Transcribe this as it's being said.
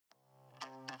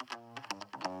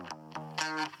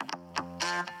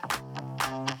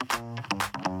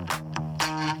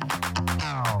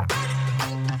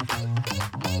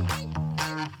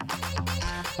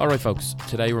Alright folks,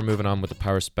 today we're moving on with the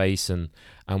Paris Basin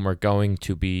and we're going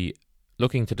to be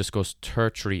looking to discuss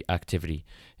tertiary activity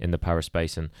in the Paris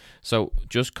Basin. So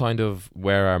just kind of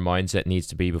where our mindset needs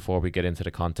to be before we get into the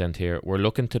content here, we're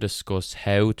looking to discuss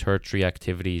how tertiary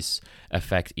activities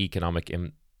affect economic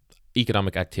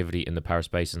activity in the Paris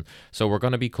Basin. So we're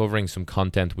going to be covering some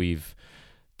content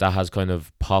that has kind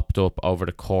of popped up over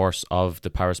the course of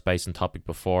the Paris Basin topic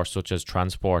before, such as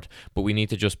transport, but we need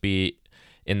to just be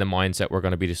in the mindset we're going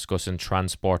to be discussing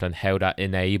transport and how that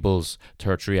enables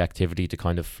tertiary activity to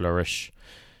kind of flourish,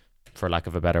 for lack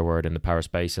of a better word, in the Paris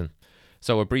Basin.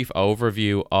 So a brief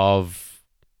overview of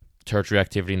tertiary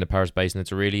activity in the Paris Basin.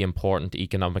 It's a really important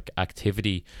economic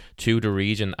activity to the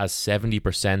region, as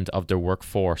 70% of their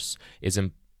workforce is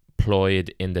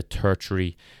employed in the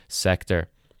tertiary sector.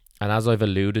 And as I've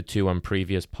alluded to on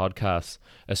previous podcasts,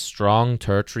 a strong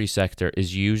tertiary sector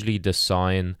is usually the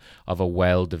sign of a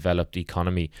well-developed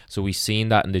economy. So we've seen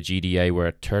that in the GDA, where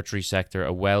a tertiary sector,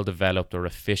 a well-developed or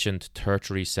efficient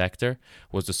tertiary sector,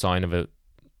 was the sign of a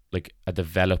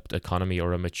developed economy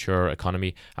or a mature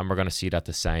economy. And we're going to see that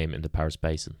the same in the Paris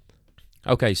Basin.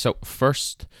 Okay, so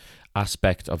first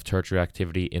aspect of tertiary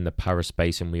activity in the Paris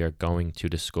Basin we are going to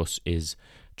discuss is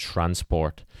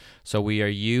transport. So we are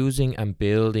using and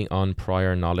building on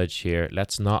prior knowledge here.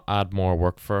 Let's not add more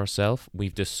work for ourselves.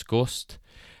 We've discussed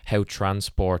how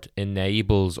transport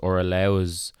enables or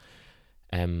allows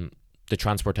the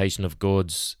transportation of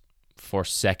goods for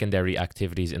secondary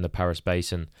activities in the Paris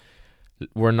Basin.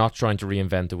 We're not trying to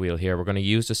reinvent the wheel here. We're going to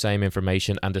use the same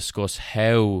information and discuss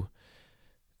how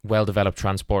well-developed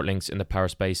transport links in the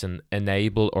Paris Basin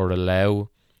enable or allow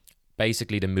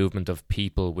basically the movement of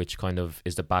people, which kind of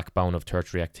is the backbone of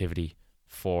tertiary activity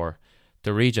for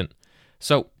the region.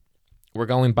 So we're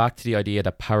going back to the idea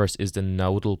that Paris is the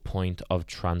nodal point of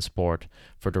transport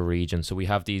for the region. So we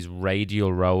have these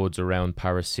radial roads around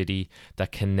Paris city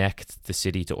that connect the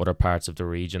city to other parts of the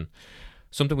region.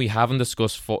 Something we haven't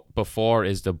discussed before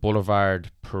is the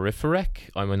Boulevard Périphérique.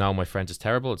 I know my French is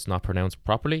terrible, it's not pronounced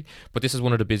properly, but this is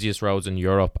one of the busiest roads in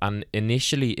Europe, and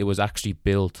initially it was actually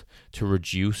built to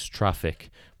reduce traffic,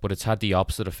 but it's had the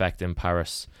opposite effect in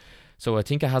Paris. So I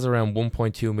think it has around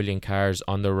 1.2 million cars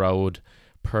on the road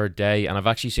per day, and I've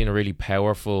actually seen a really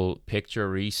powerful picture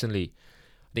recently.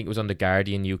 I think it was on the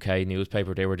Guardian UK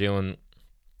newspaper. They were doing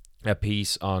a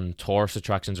piece on tourist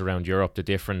attractions around Europe, the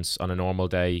difference on a normal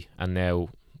day and now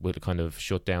with the kind of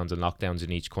shutdowns and lockdowns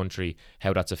in each country,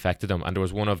 how that's affected them. And there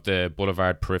was one of the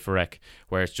Boulevard Périphérique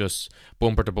where it's just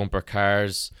bumper to bumper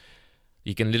cars.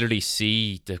 You can literally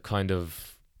see the kind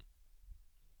of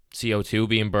CO2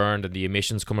 being burned and the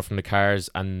emissions coming from the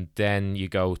cars, and then you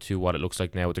go to what it looks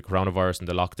like now with the coronavirus and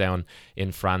the lockdown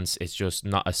in France. It's just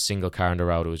not a single car on the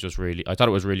road. It was just I thought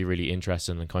it was really, really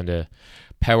interesting and kind of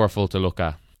powerful to look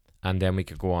at. And then we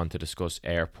could go on to discuss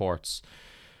airports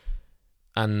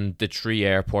and the three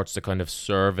airports that kind of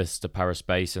service the Paris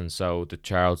Basin. So the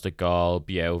Charles de Gaulle,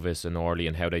 Beauvais and Orly,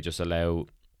 and how they just allow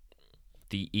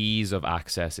the ease of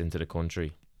access into the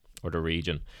country or the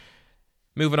region.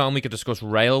 Moving on, we could discuss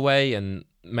railway and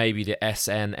maybe the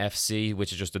SNFC,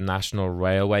 which is just the National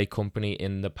Railway Company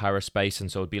in the Paris Basin.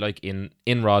 So it'd be like in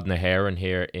Rod na HÉireann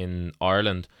here in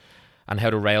Ireland, and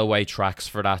how the railway tracks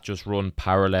for that just run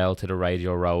parallel to the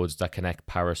radial roads that connect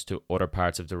Paris to other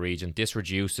parts of the region. This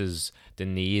reduces the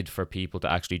need for people to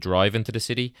actually drive into the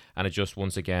city, and it just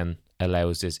once again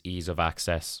allows this ease of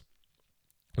access.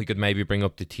 We could maybe bring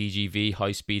up the TGV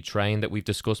high-speed train that we've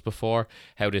discussed before,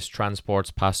 how this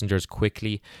transports passengers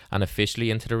quickly and efficiently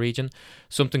into the region.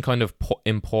 Something kind of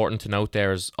important to note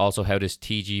there is also how this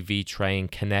TGV train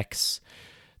connects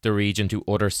the region to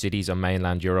other cities on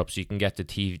mainland Europe. So you can get the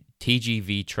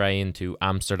TGV train to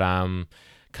Amsterdam,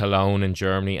 Cologne in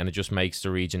Germany, and it just makes the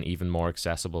region even more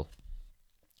accessible.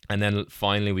 And then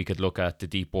finally, we could look at the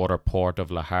deep water port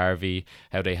of Le Havre,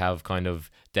 how they have kind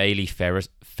of daily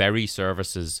ferry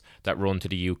services that run to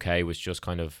the UK, which just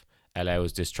kind of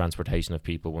allows this transportation of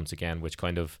people once again, which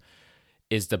kind of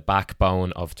is the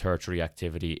backbone of tertiary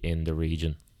activity in the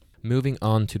region. Moving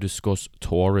on to discuss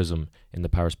tourism in the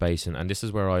Paris Basin, and this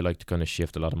is where I like to kind of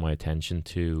shift a lot of my attention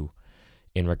to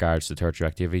in regards to tertiary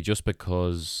activity, just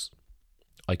because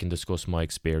I can discuss my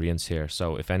experience here.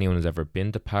 So if anyone has ever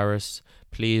been to Paris,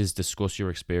 please discuss your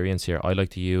experience here. I like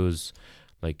to use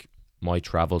like my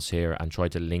travels here and try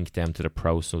to link them to the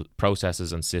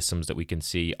processes and systems that we can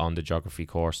see on the geography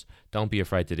course. Don't be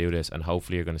afraid to do this, and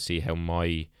hopefully you're going to see how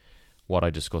what I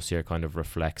discuss here kind of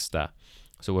reflects that.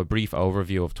 So a brief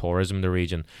overview of tourism in the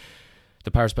region. The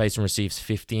Paris Basin receives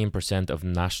 15% of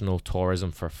national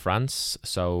tourism for France.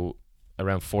 So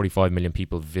around 45 million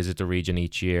people visit the region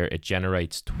each year. It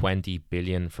generates 20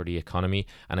 billion for the economy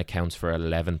and accounts for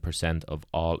 11% of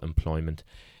all employment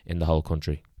in the whole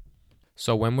country.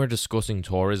 So when we're discussing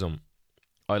tourism,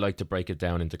 I like to break it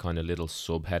down into kind of little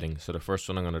subheadings. So the first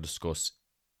one I'm going to discuss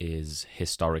is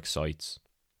historic sites.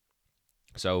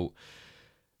 So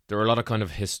there are a lot of kind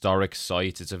of historic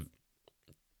sites. It's a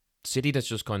city that's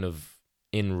just kind of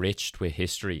enriched with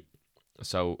history.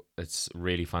 So it's a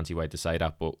really fancy way to say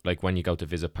that, but like when you go to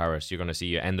visit Paris, you're going to see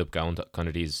you end up going to kind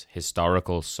of these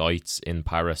historical sites in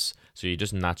Paris. So you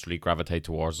just naturally gravitate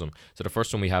towards them. So the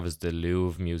first one we have is the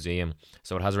Louvre Museum.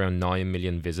 So it has around 9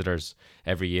 million visitors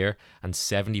every year, and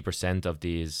 70% of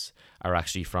these are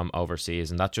actually from overseas.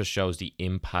 And that just shows the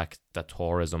impact that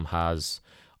tourism has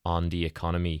on the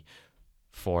economy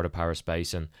for the Paris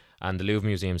Basin. And the Louvre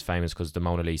Museum is famous because the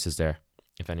Mona Lisa is there,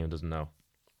 if anyone doesn't know.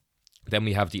 Then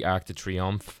we have the Arc de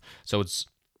Triomphe. So it's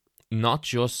not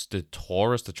just the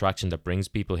tourist attraction that brings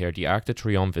people here. The Arc de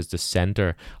Triomphe is the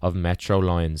centre of metro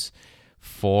lines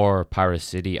for Paris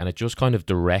City, and it just kind of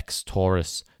directs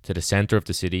tourists to the centre of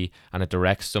the city, and it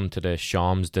directs them to the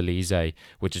Champs-Élysées,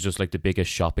 which is just like the biggest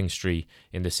shopping street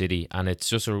in the city. And it's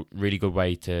just a really good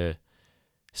way to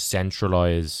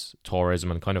centralise tourism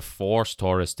and kind of force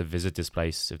tourists to visit this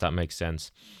place, if that makes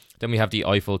sense. Then we have the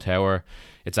Eiffel Tower.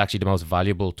 It's actually the most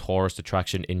valuable tourist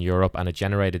attraction in Europe, and it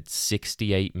generated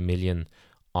 68 million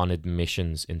on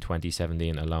admissions in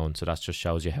 2017 alone. So that just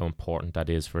shows you how important that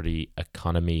is for the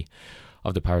economy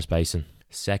of the Paris Basin.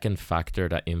 Second factor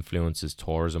that influences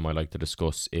tourism I like to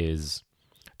discuss is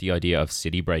the idea of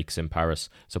city breaks in Paris.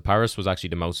 So Paris was actually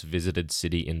the most visited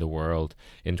city in the world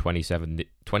in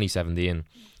 2017,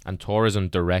 and tourism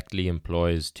directly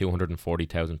employs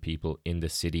 240,000 people in the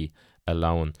city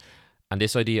alone. And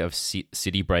this idea of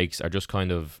city breaks are just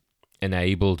kind of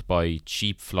enabled by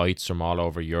cheap flights from all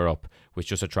over Europe, which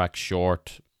just attract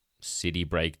short city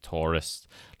break tourists.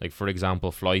 Like, for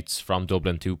example, flights from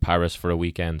Dublin to Paris for a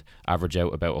weekend average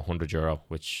out about €100,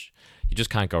 which you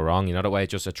just can't go wrong. You know, the way it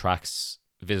just attracts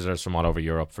visitors from all over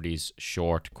Europe for these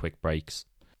short, quick breaks.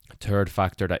 A third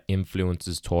factor that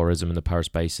influences tourism in the Paris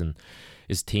Basin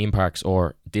is theme parks,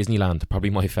 or Disneyland, probably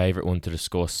my favourite one to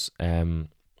discuss.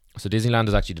 So Disneyland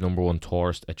is actually the number one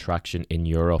tourist attraction in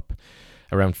Europe.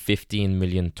 Around 15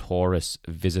 million tourists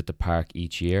visit the park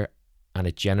each year, and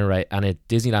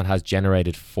Disneyland has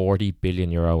generated €40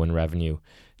 billion in revenue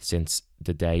since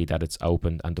the day that it's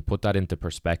opened. And to put that into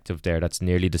perspective there, that's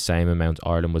nearly the same amount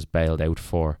Ireland was bailed out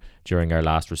for during our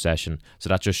last recession. So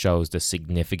that just shows the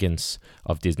significance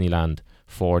of Disneyland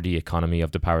for the economy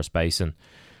of the Paris Basin.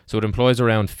 So it employs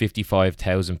around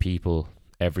 55,000 people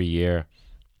every year.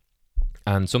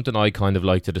 And something I kind of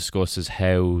like to discuss is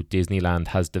how Disneyland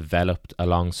has developed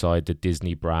alongside the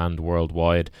Disney brand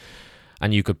worldwide.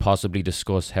 And you could possibly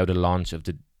discuss how the launch of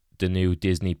the new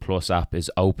Disney Plus app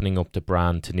is opening up the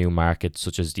brand to new markets,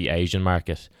 such as the Asian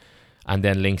market. And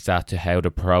then link that to how the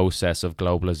process of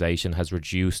globalization has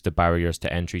reduced the barriers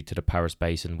to entry to the Paris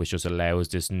Basin, which just allows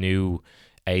this new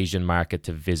Asian market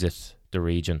to visit the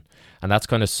region. And that's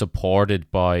kind of supported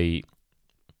by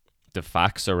the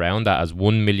facts around that, as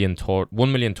 1 million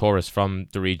tourists from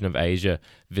the region of Asia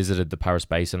visited the Paris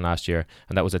Basin last year,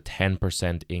 and that was a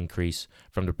 10% increase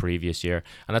from the previous year.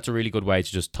 And that's a really good way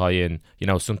to just tie in, you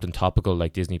know, something topical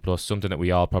like Disney Plus, something that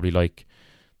we all probably like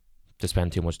to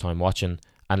spend too much time watching,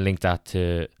 and link that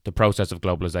to the process of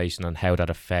globalization and how that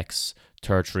affects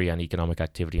tertiary and economic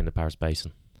activity in the Paris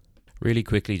Basin. Really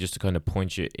quickly, just to kind of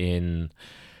point you in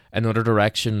another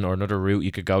direction or another route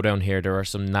you could go down here, there are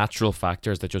some natural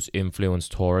factors that just influence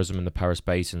tourism in the Paris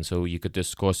Basin. So you could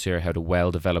discuss here how the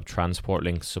well-developed transport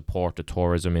links support the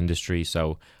tourism industry.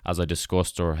 So as I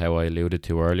discussed, or how I alluded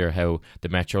to earlier, how the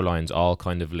metro lines all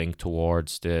kind of link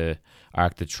towards the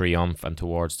Arc de Triomphe and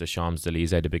towards the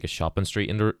Champs-Élysées, the biggest shopping street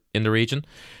in the region.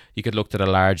 You could look to the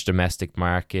large domestic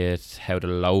market, how the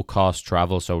low-cost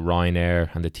travel, so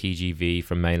Ryanair and the TGV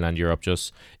from mainland Europe,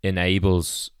 just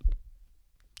enables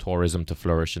tourism to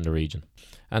flourish in the region.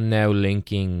 And now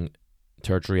linking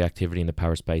tertiary activity in the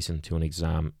Paris Basin to an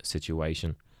exam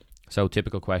situation. So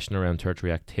typical question around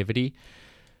tertiary activity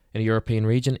in a European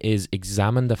region is: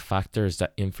 examine the factors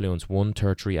that influence one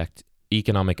tertiary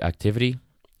economic activity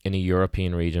in a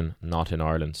European region, not in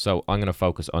Ireland. So I'm going to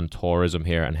focus on tourism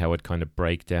here and how I'd kind of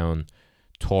break down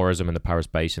tourism in the Paris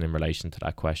Basin in relation to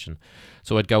that question.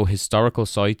 So I'd go historical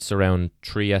sites around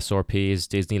 3 SRPs,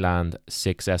 Disneyland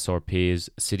 6 SRPs,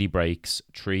 city breaks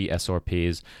 3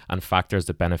 SRPs, and factors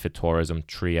that benefit tourism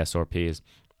 3 SRPs.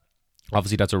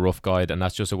 Obviously that's a rough guide, and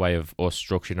that's just a way of us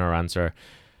structuring our answer,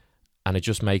 and it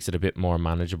just makes it a bit more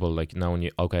manageable, like knowing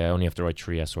I only have to write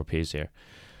 3 SRPs here.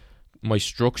 my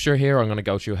structure here, I'm going to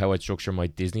go through how I structure my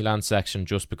Disneyland section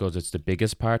just because it's the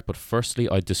biggest part. But firstly,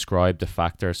 I describe the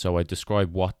factor. So I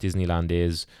describe what Disneyland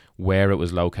is, where it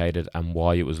was located, and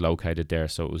why it was located there.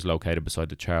 So it was located beside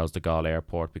the Charles de Gaulle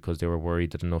Airport because they were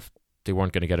worried that they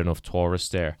weren't going to get enough tourists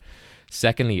there.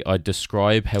 Secondly, I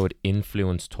describe how it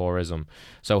influenced tourism.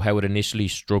 So how it initially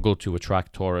struggled to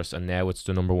attract tourists and now it's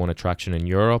the number one attraction in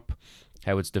Europe.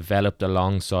 How it's developed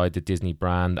alongside the Disney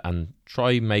brand and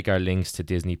try make our links to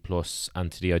Disney Plus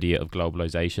and to the idea of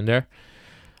globalization there.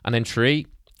 And then 3,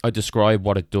 I describe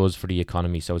what it does for the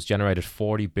economy. So it's generated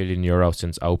 40 billion euro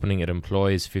since opening. It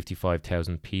employs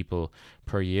 55,000 people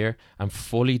per year. And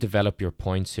fully develop your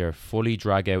points here. Fully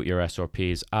drag out your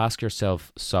SRPs. Ask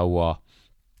yourself, so what?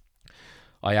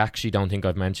 I actually don't think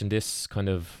I've mentioned this kind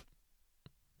of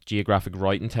geographic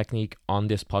writing technique on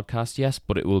this podcast, yes,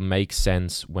 but it will make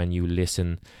sense when you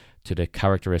listen to the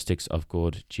characteristics of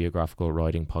good geographical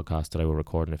writing podcast that I will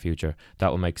record in the future. That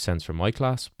will make sense for my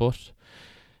class. But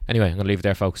anyway, I'm going to leave it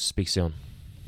there, folks. Speak soon.